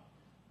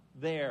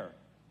there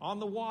on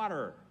the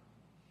water.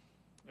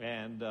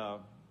 And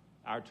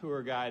our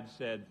tour guide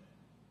said,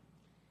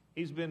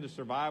 he's been to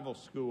survival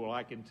school,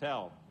 I can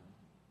tell.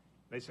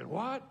 They said,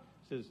 what?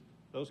 He says,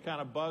 those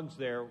kind of bugs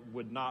there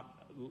would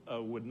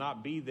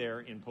not be there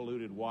in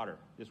polluted water.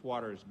 This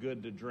water is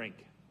good to drink.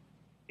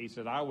 He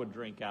said, I would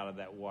drink out of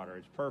that water.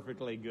 It's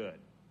perfectly good.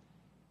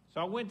 So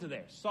I went to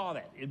there, saw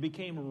that. It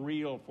became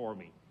real for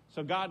me.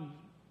 So God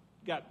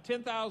got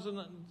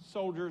 10,000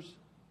 soldiers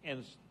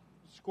and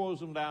squoze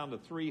them down to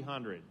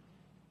 300.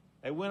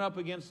 They went up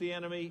against the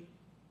enemy,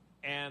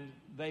 and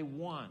they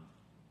won.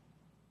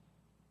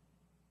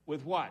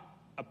 With what?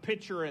 A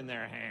pitcher in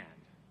their hand,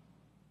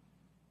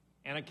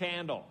 and a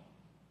candle,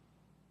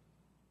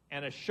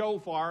 and a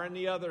shofar in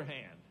the other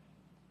hand.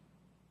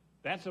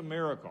 That's a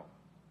miracle.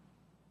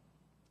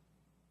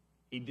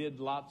 He did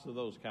lots of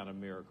those kind of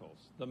miracles.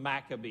 The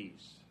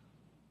Maccabees.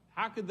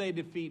 How could they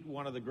defeat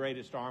one of the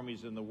greatest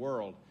armies in the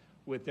world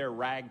with their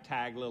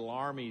ragtag little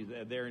army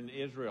there in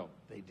Israel?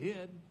 They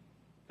did,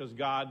 because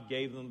God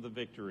gave them the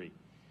victory.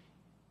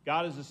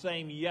 God is the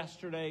same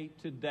yesterday,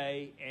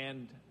 today,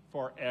 and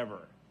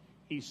forever.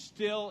 He's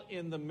still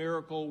in the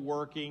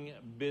miracle-working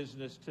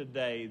business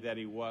today that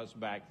he was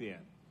back then.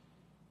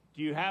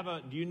 Do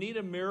you need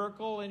a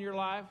miracle in your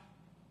life?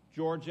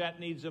 Georgette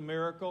needs a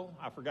miracle.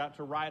 I forgot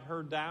to write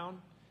her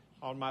down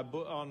on my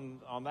book,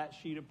 on that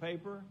sheet of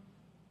paper.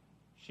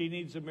 She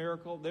needs a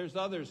miracle. There's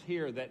others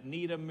here that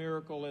need a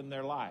miracle in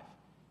their life.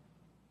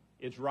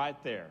 It's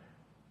right there.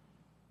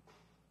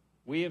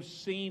 We have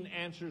seen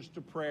answers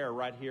to prayer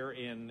right here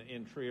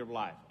in Tree of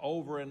Life,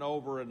 over and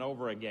over and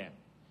over again.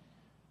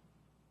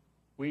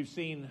 We've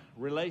seen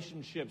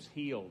relationships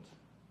healed.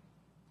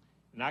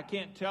 And I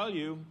can't tell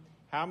you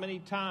how many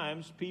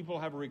times people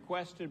have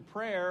requested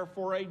prayer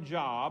for a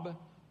job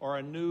or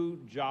a new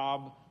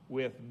job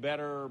with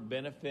better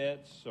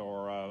benefits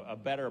or a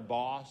better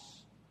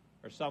boss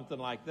or something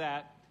like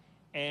that.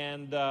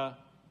 And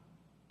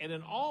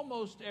in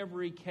almost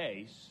every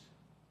case,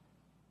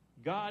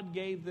 God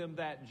gave them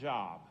that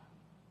job,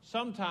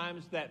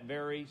 sometimes that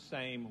very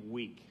same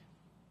week.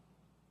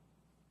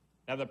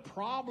 Now, the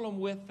problem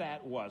with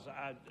that was,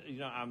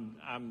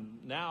 I'm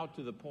now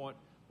to the point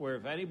where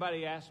if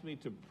anybody asked me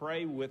to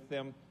pray with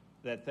them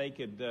that they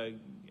could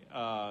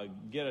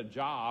get a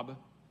job,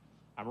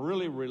 I'm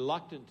really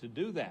reluctant to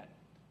do that,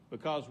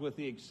 because with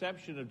the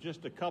exception of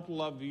just a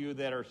couple of you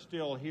that are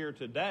still here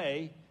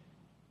today,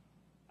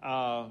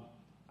 I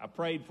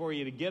prayed for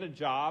you to get a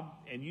job,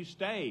 and you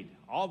stayed.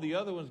 All the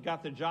other ones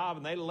got the job,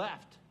 and they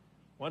left.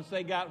 Once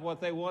they got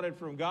what they wanted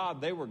from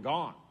God, they were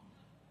gone.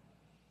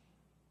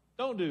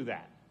 Don't do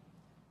that.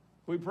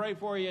 If we pray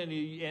for you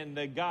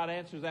and God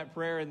answers that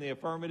prayer in the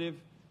affirmative,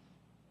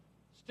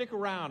 stick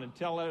around and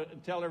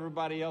tell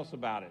everybody else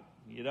about it.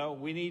 You know,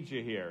 we need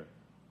you here.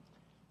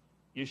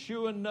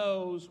 Yeshua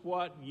knows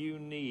what you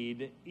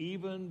need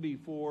even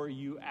before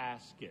you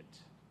ask it.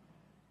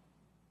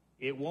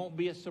 It won't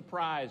be a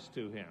surprise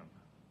to him.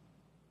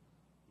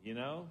 You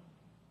know?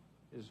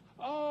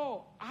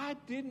 Oh, I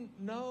didn't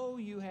know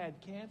you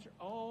had cancer.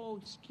 Oh,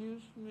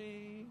 excuse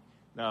me.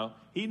 No,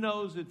 he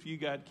knows if you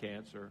got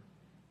cancer.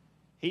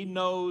 He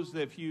knows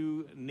that if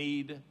you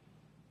need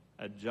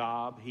a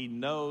job. He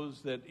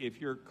knows that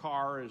if your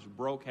car is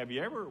broke. Have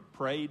you ever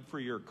prayed for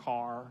your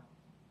car?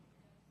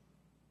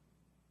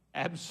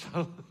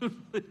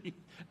 Absolutely.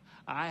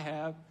 I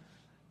have.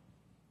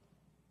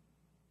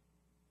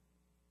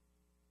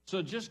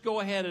 So just go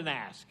ahead and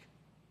ask.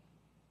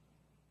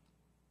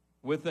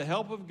 With the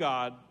help of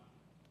God,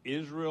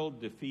 Israel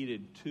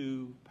defeated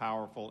two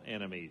powerful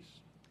enemies.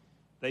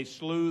 They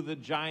slew the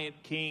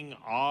giant king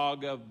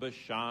Og of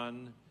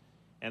Bashan,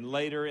 and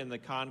later in the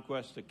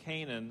conquest of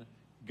Canaan,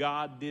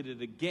 God did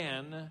it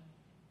again,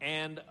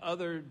 and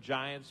other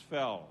giants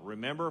fell.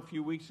 Remember a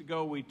few weeks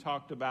ago we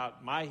talked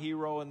about my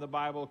hero in the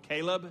Bible,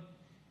 Caleb,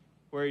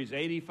 where he's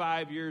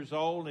 85 years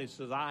old, and he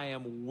says, I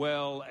am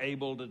well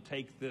able to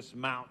take this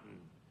mountain,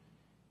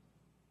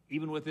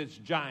 even with its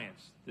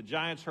giants. The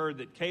giants heard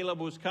that Caleb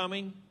was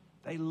coming.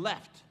 They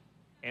left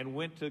and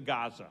went to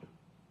Gaza.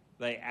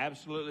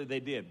 They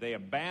did. They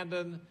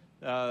abandoned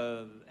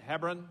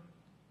Hebron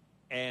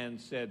and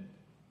said,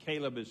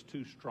 Caleb is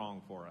too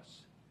strong for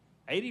us.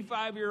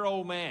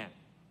 85-year-old man.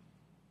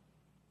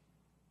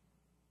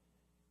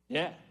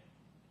 Yeah.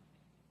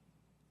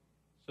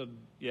 So,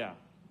 yeah.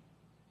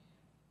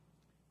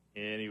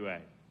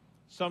 Anyway,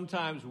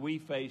 sometimes we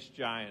face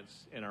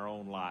giants in our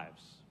own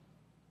lives.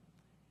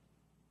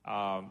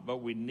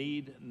 But we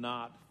need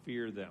not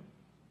fear them.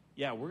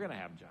 Yeah, we're going to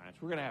have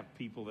giants. We're going to have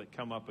people that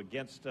come up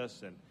against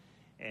us,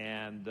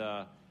 and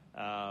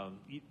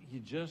you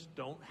just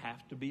don't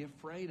have to be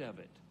afraid of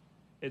it.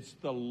 It's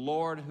the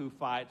Lord who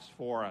fights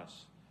for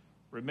us.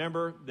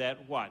 Remember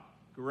that what?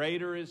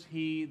 Greater is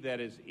he that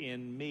is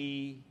in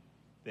me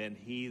than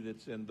he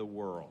that's in the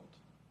world.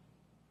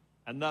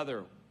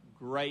 Another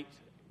great,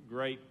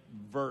 great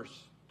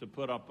verse to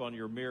put up on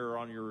your mirror,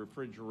 on your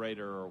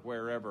refrigerator, or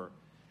wherever.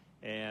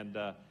 And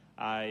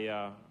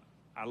I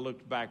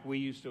looked back. We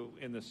used to,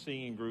 in the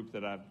singing group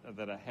that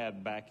I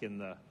had back in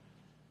the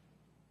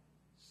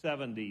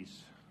 70s.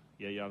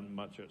 Yeah,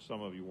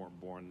 some of you weren't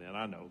born then,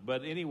 I know.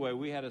 But anyway,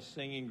 we had a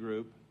singing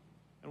group,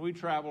 and we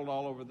traveled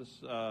all over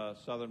the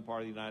southern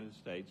part of the United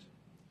States.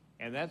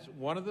 And that's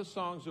one of the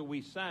songs that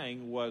we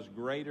sang was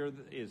Greater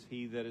is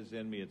He That Is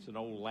In Me. It's an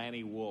old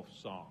Lanny Wolf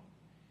song.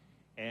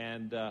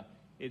 And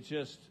it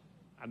just,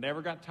 I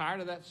never got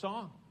tired of that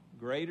song.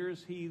 Greater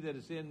is he that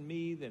is in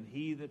me than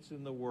he that's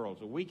in the world.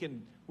 So we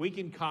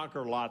can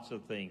conquer lots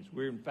of things.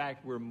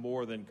 We're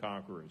more than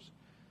conquerors.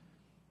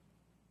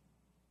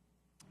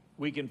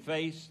 We can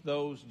face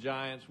those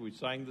giants. We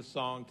sang the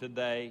song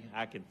today.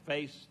 I can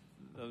face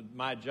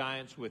my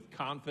giants with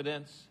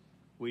confidence.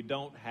 We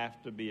don't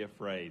have to be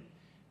afraid.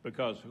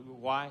 Because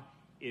why?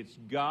 It's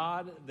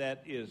God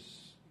that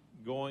is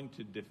going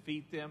to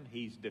defeat them.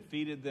 He's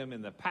defeated them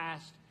in the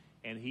past,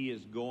 and he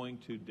is going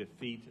to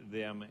defeat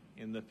them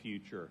in the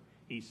future.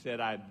 He said,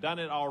 I've done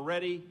it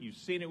already. You've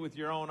seen it with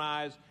your own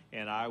eyes,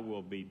 and I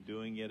will be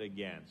doing it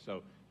again.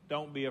 So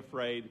don't be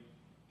afraid.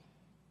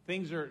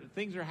 Things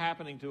are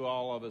happening to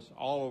all of us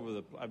all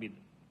over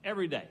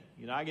every day.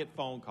 You know, I get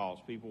phone calls,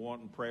 people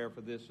wanting prayer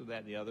for this or that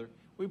and the other.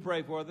 We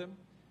pray for them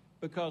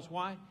because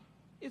why?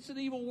 It's an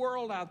evil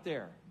world out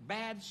there.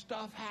 Bad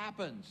stuff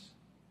happens.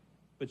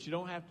 But you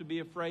don't have to be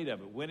afraid of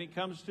it. When it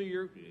comes to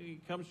your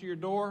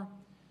door,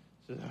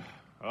 says,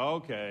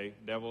 okay,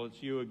 devil,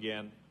 it's you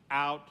again.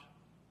 Out.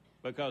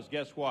 Because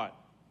guess what?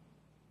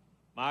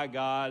 My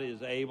God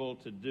is able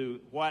to do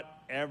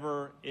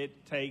whatever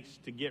it takes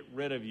to get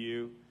rid of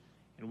you,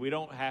 and we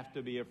don't have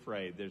to be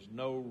afraid. There's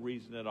no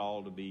reason at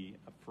all to be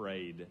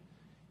afraid.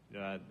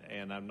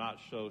 And I'm not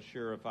so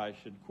sure if I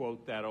should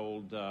quote that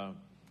old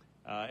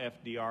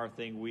FDR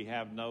thing, we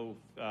have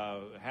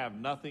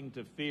nothing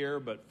to fear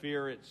but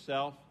fear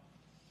itself.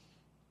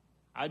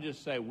 I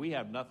just say we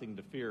have nothing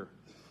to fear,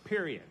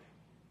 period,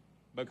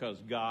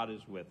 because God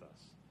is with us.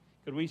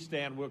 Could we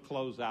stand? We'll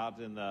close out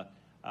in the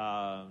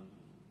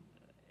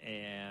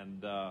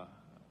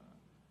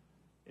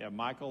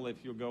Michael, if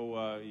you'll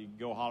go, you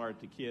go holler at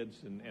the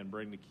kids and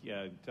bring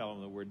tell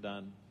them that we're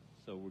done,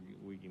 so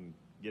we can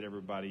get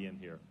everybody in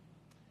here.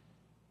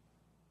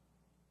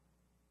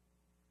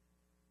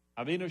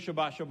 Avinu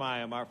Shabbat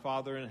Shamayim, our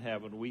Father in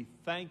heaven, we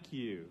thank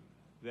you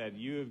that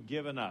you have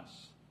given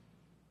us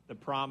the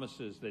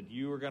promises that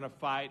you are going to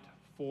fight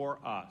for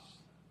us.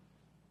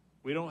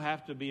 We don't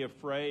have to be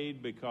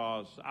afraid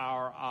because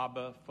our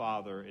Abba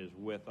Father is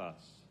with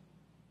us.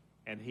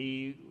 And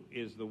he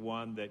is the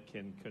one that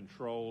can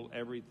control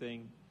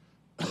everything.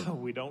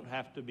 We don't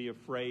have to be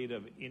afraid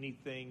of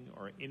anything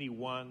or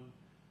anyone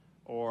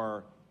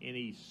or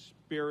any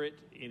spirit,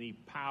 any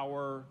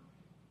power.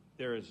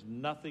 There is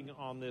nothing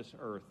on this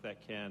earth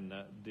that can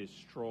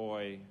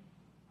destroy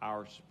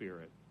our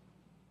spirit.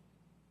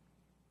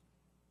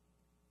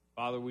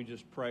 Father, we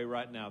just pray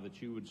right now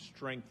that you would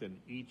strengthen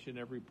each and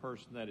every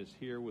person that is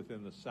here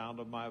within the sound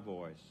of my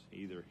voice,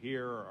 either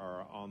here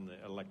or on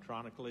the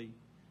electronically.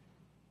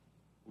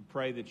 We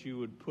pray that you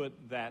would put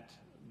that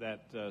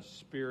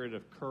spirit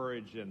of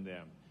courage in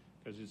them,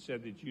 because it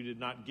said that you did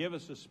not give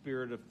us a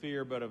spirit of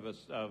fear, but of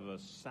a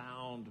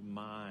sound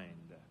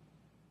mind.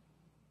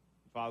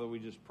 Father, we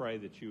just pray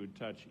that you would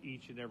touch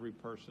each and every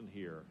person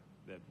here,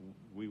 that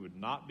we would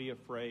not be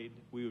afraid,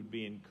 we would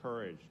be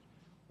encouraged,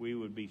 we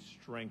would be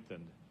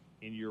strengthened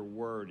in your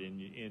word,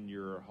 in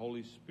your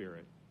Holy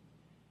Spirit.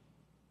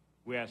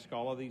 We ask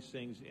all of these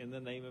things in the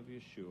name of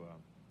Yeshua.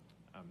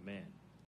 Amen.